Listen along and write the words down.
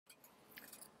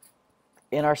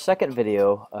In our second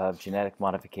video of genetic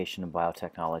modification and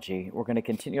biotechnology, we're going to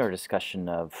continue our discussion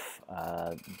of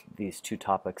these two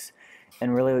topics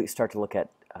and really start to look at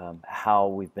how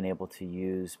we've been able to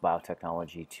use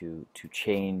biotechnology to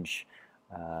change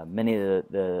many of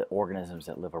the organisms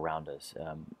that live around us,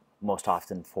 most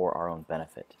often for our own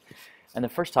benefit. And the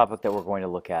first topic that we're going to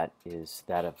look at is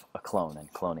that of a clone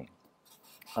and cloning.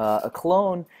 A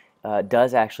clone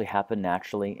does actually happen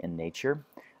naturally in nature.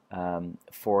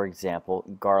 For example,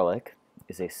 garlic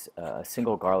is a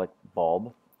single garlic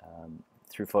bulb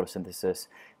through photosynthesis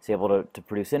is able to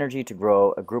produce energy to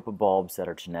grow a group of bulbs that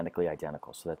are genetically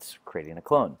identical. So that's creating a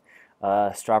clone.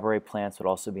 Strawberry plants would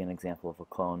also be an example of a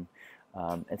clone.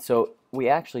 And so we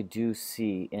actually do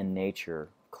see in nature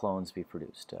clones be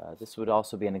produced. This would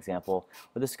also be an example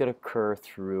where this could occur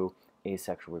through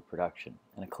asexual reproduction.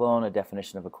 And a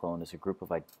definition of a clone is a group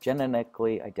of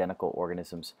genetically identical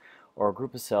organisms or a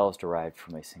group of cells derived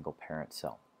from a single parent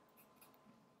cell.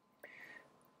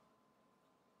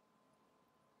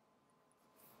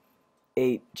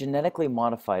 A genetically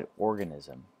modified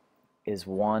organism is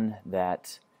one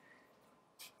that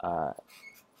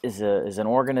is an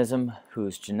organism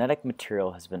whose genetic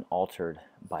material has been altered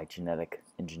by genetic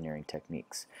engineering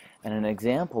techniques. And an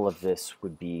example of this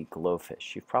would be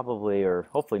glowfish. You've probably or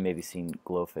hopefully maybe seen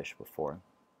glowfish before.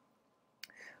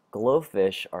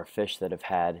 Glowfish are fish that have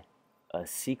had a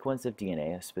sequence of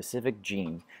DNA, a specific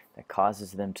gene that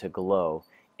causes them to glow,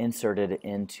 inserted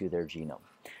into their genome.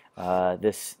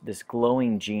 This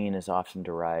glowing gene is often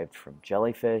derived from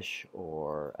jellyfish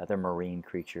or other marine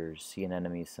creatures, sea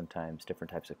anemones sometimes,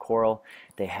 different types of coral.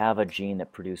 They have a gene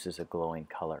that produces a glowing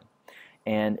color.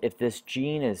 And if this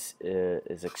gene is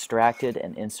extracted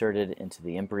and inserted into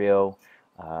the embryo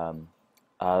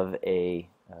of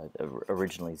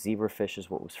originally zebrafish is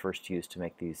what was first used to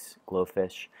make these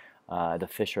glowfish, the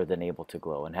fish are then able to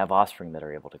glow and have offspring that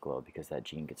are able to glow because that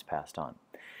gene gets passed on.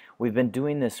 We've been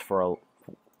doing this for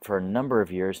a number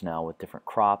of years now with different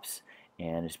crops,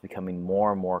 and it's becoming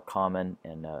more and more common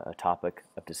and a topic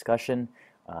of discussion.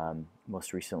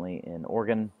 Most recently in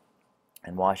Oregon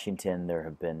and Washington, there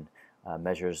have been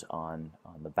measures on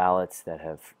the ballots that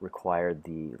have required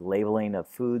the labeling of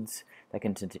foods that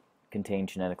contain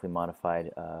genetically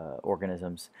modified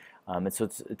organisms. And so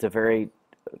it's a very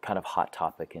kind of hot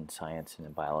topic in science and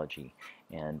in biology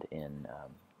and in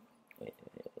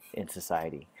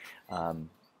society.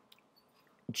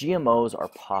 GMOs are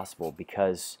possible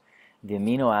because the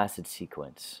amino acid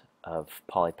sequence of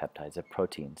polypeptides, of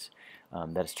proteins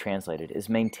that is translated, is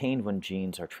maintained when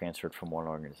genes are transferred from one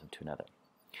organism to another.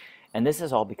 And this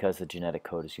is all because the genetic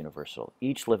code is universal.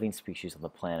 Each living species on the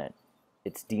planet,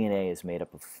 its DNA is made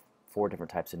up of 4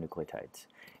 different types of nucleotides: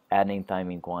 adenine,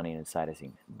 thymine, guanine, and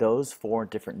cytosine. Those 4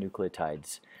 different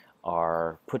nucleotides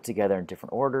are put together in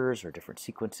different orders or different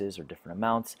sequences or different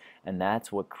amounts, and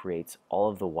that's what creates all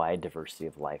of the wide diversity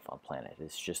of life on planet.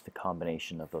 It's just the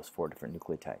combination of those 4 different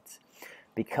nucleotides.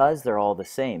 Because they're all the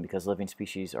same, because living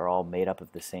species are all made up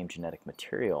of the same genetic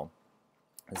material,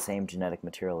 the same genetic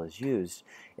material is used,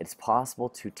 it's possible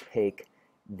to take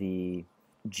the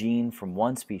gene from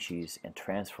one species and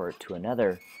transfer it to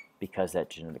another because that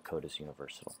genetic code is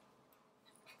universal.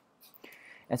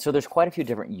 And so there's quite a few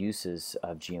different uses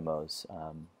of GMOs.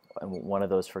 And one of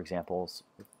those, for example,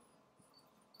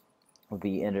 would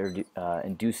be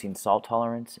inducing salt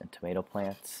tolerance in tomato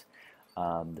plants,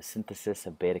 the synthesis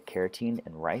of beta-carotene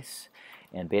in rice.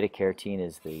 And beta-carotene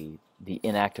is the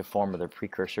inactive form of the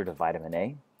precursor to vitamin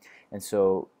A. And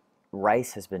so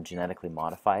rice has been genetically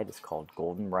modified. It's called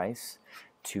golden rice,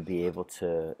 to be able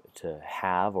to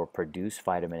have or produce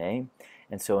vitamin A.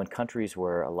 And so in countries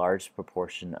where a large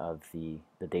proportion of the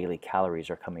daily calories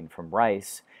are coming from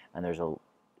rice, and there's an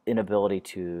inability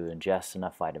to ingest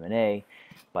enough vitamin A,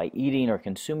 by eating or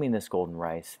consuming this golden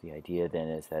rice, the idea then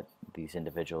is that these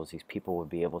individuals, these people, would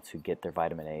be able to get their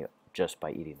vitamin A just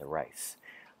by eating the rice.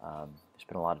 There's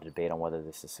been a lot of debate on whether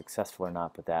this is successful or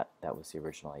not, but that was the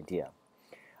original idea.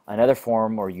 Another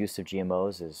form or use of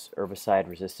GMOs is herbicide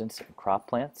resistance in crop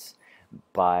plants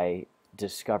by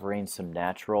discovering some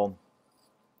natural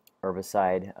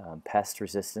herbicide pest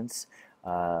resistance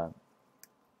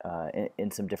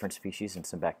in some different species, in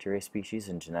some bacteria species,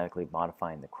 and genetically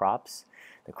modifying the crops.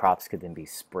 The crops could then be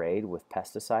sprayed with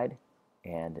pesticide,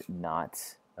 and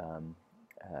not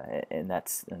and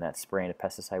that spraying of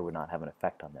pesticide would not have an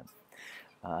effect on them.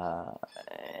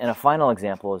 And a final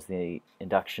example is the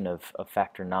induction of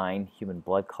factor IX human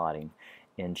blood clotting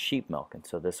in sheep milk, and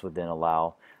so this would then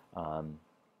allow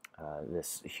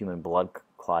this human blood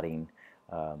clotting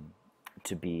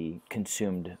to be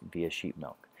consumed via sheep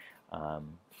milk.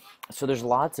 So there's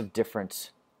lots of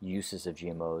different uses of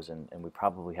GMOs, and we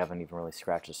probably haven't even really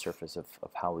scratched the surface of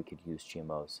how we could use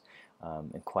GMOs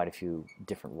in quite a few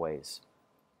different ways.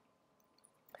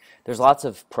 There's lots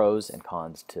of pros and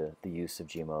cons to the use of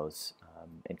GMOs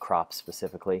in crops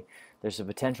specifically. There's a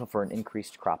potential for an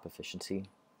increased crop efficiency,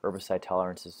 herbicide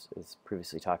tolerance, as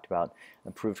previously talked about,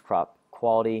 improved crop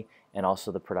quality, and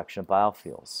also the production of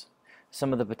biofuels.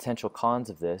 Some of the potential cons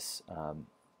of this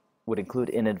would include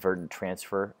inadvertent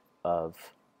transfer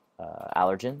of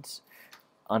allergens,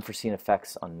 unforeseen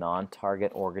effects on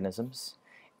non-target organisms,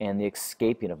 and the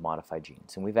escaping of modified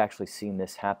genes. And we've actually seen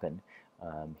this happen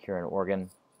here in Oregon.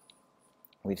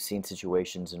 We've seen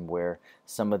situations in where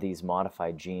some of these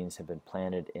modified genes have been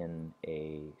planted in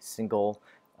a single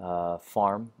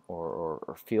farm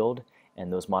or field,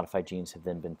 and those modified genes have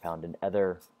then been found in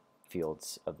other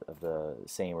fields of the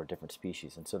same or different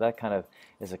species. And so that kind of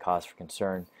is a cause for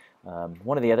concern.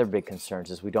 One of the other big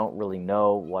concerns is we don't really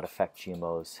know what effect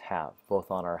GMOs have, both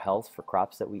on our health for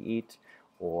crops that we eat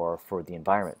or for the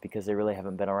environment, because they really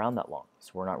haven't been around that long.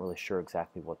 So we're not really sure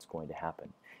exactly what's going to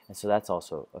happen. And so that's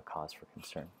also a cause for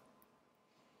concern.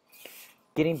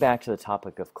 Getting back to the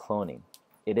topic of cloning,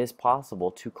 it is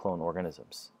possible to clone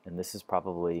organisms, and this is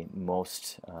probably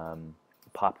most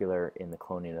popular in the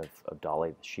cloning of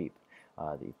Dolly the sheep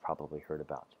that you've probably heard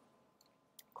about.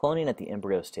 Cloning at the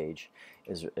embryo stage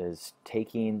is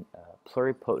taking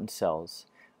pluripotent cells,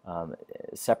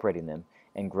 separating them,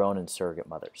 and grown in surrogate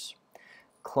mothers.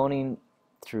 Cloning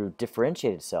through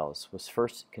differentiated cells was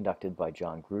first conducted by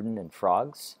John Gruden in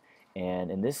frogs,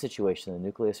 and in this situation the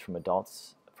nucleus from an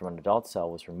adult cell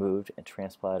was removed and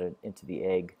transplanted into the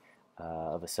egg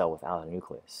of a cell without a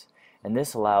nucleus. And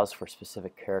this allows for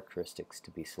specific characteristics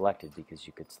to be selected, because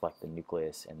you could select the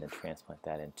nucleus and then transplant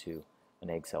that into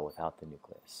an egg cell without the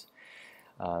nucleus.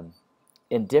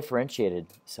 In differentiated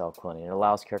cell cloning, it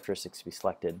allows characteristics to be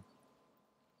selected,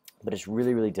 but it's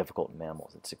really, really difficult in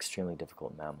mammals. It's extremely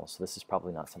difficult in mammals, so this is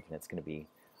probably not something that's going to be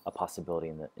a possibility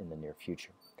in the near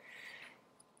future.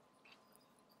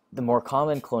 The more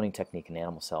common cloning technique in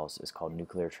animal cells is called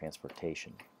nuclear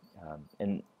transportation.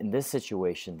 In this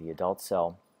situation, the adult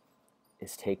cell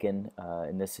is taken,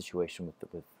 in this situation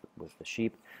with the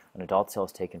sheep, an adult cell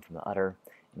is taken from the udder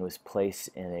and was placed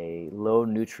in a low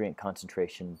nutrient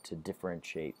concentration to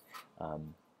differentiate,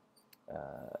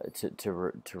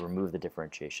 to remove the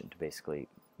differentiation, to basically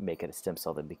make it a stem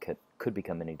cell that could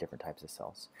become many different types of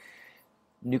cells.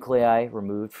 Nuclei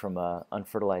removed from an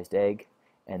unfertilized egg,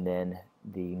 and then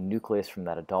the nucleus from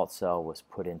that adult cell was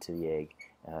put into the egg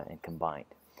and combined.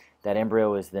 That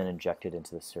embryo is then injected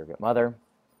into the surrogate mother,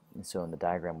 and so in the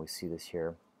diagram we see this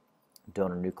here.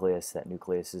 Donor nucleus, that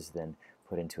nucleus is then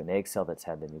put into an egg cell that's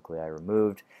had the nuclei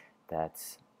removed. That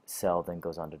cell then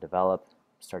goes on to develop,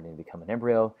 starting to become an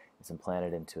embryo. It's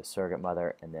implanted into a surrogate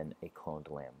mother, and then a cloned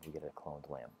lamb. We get a cloned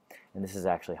lamb. And this is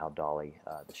actually how Dolly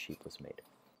the sheep was made.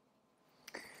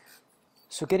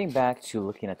 So getting back to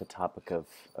looking at the topic of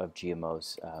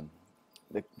GMOs,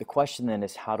 the question then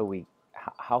is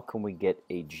how can we get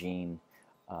a gene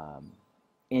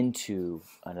into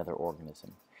another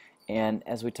organism? And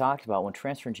as we talked about, when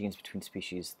transferring genes between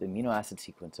species, the amino acid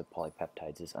sequence of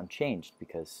polypeptides is unchanged,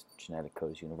 because genetic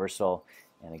code is universal,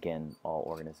 and again, all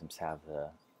organisms have the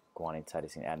guanine,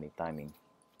 cytosine, adenine, thymine,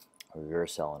 or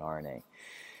uracil and RNA.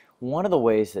 One of the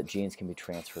ways that genes can be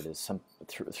transferred is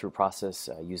through a process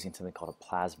using something called a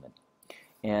plasmid.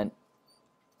 And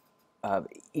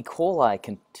E.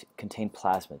 coli contain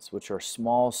plasmids, which are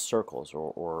small circles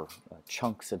or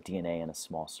chunks of DNA in a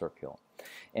small circle.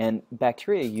 And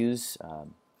bacteria use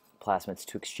plasmids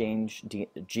to exchange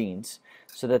genes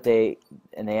so that they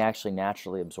actually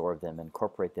naturally absorb them and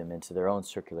incorporate them into their own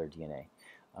circular DNA.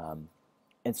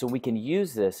 And so we can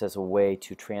use this as a way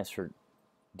to transfer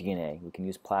DNA. We can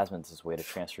use plasmids as a way to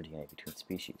transfer DNA between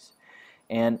species.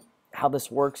 And how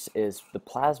this works is the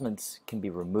plasmids can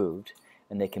be removed,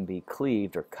 and they can be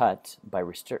cleaved or cut by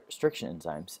restriction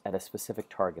enzymes at a specific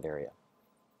target area.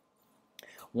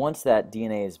 Once that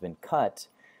DNA has been cut,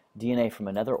 DNA from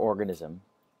another organism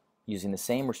using the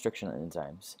same restriction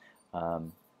enzymes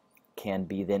can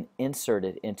be then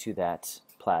inserted into that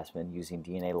plasmid using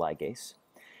DNA ligase,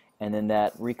 and then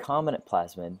that recombinant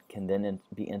plasmid can then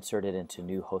be inserted into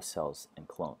new host cells and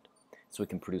cloned. So we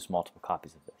can produce multiple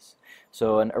copies of this.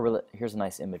 So here's a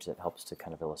nice image that helps to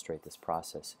kind of illustrate this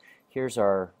process. Here's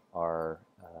our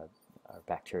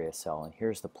bacteria cell, and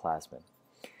here's the plasmid.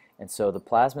 And so the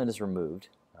plasmid is removed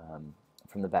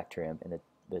from the bacterium, and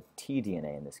the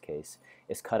tDNA in this case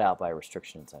is cut out by a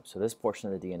restriction enzyme. So this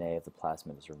portion of the DNA of the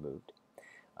plasmid is removed.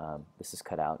 This is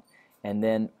cut out, and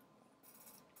then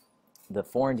the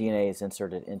foreign DNA is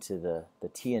inserted into the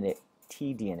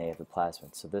tDNA of the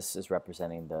plasmid. So this is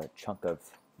representing the chunk of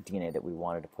DNA that we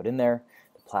wanted to put in there.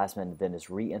 The plasmid then is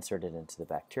reinserted into the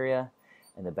bacteria,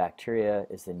 and the bacteria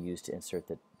is then used to insert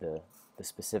the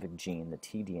specific gene, the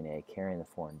tDNA carrying the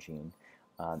foreign gene,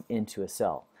 into a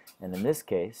cell. And in this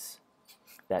case,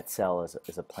 that cell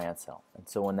is a plant cell. And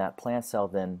so when that plant cell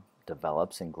then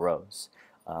develops and grows,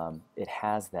 it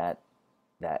has that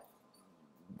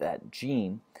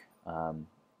gene,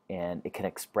 and it can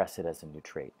express it as a new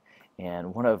trait.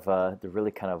 And one of the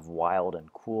really kind of wild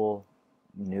and cool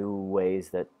new ways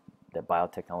that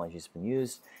biotechnology has been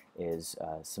used is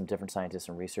some different scientists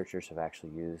and researchers have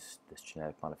actually used this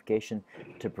genetic modification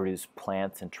to produce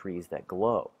plants and trees that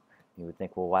glow. You would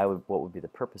think, well, what would be the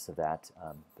purpose of that?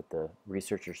 But the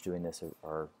researchers doing this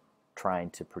are trying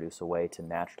to produce a way to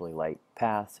naturally light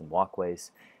paths and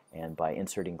walkways, and by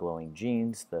inserting glowing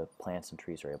genes, the plants and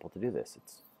trees are able to do this.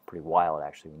 It's pretty wild,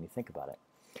 actually, when you think about it.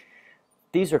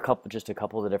 These are just a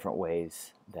couple of the different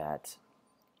ways that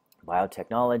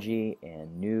biotechnology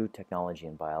and new technology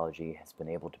in biology has been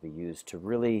able to be used to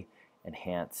really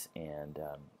enhance and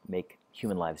make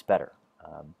human lives better.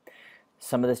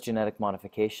 Some of this genetic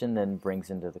modification then brings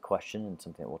into the question, and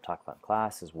something that we'll talk about in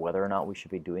class, is whether or not we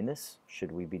should be doing this.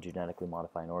 Should we be genetically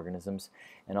modifying organisms?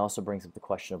 And also brings up the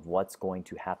question of what's going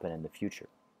to happen in the future.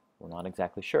 We're not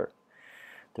exactly sure.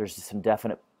 There's some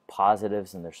definite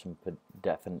positives and there's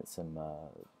some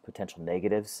potential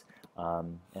negatives,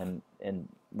 and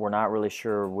we're not really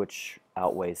sure which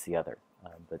outweighs the other.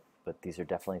 But these are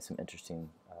definitely some interesting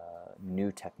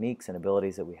new techniques and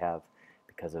abilities that we have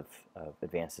because of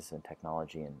advances in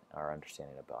technology and our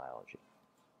understanding of biology.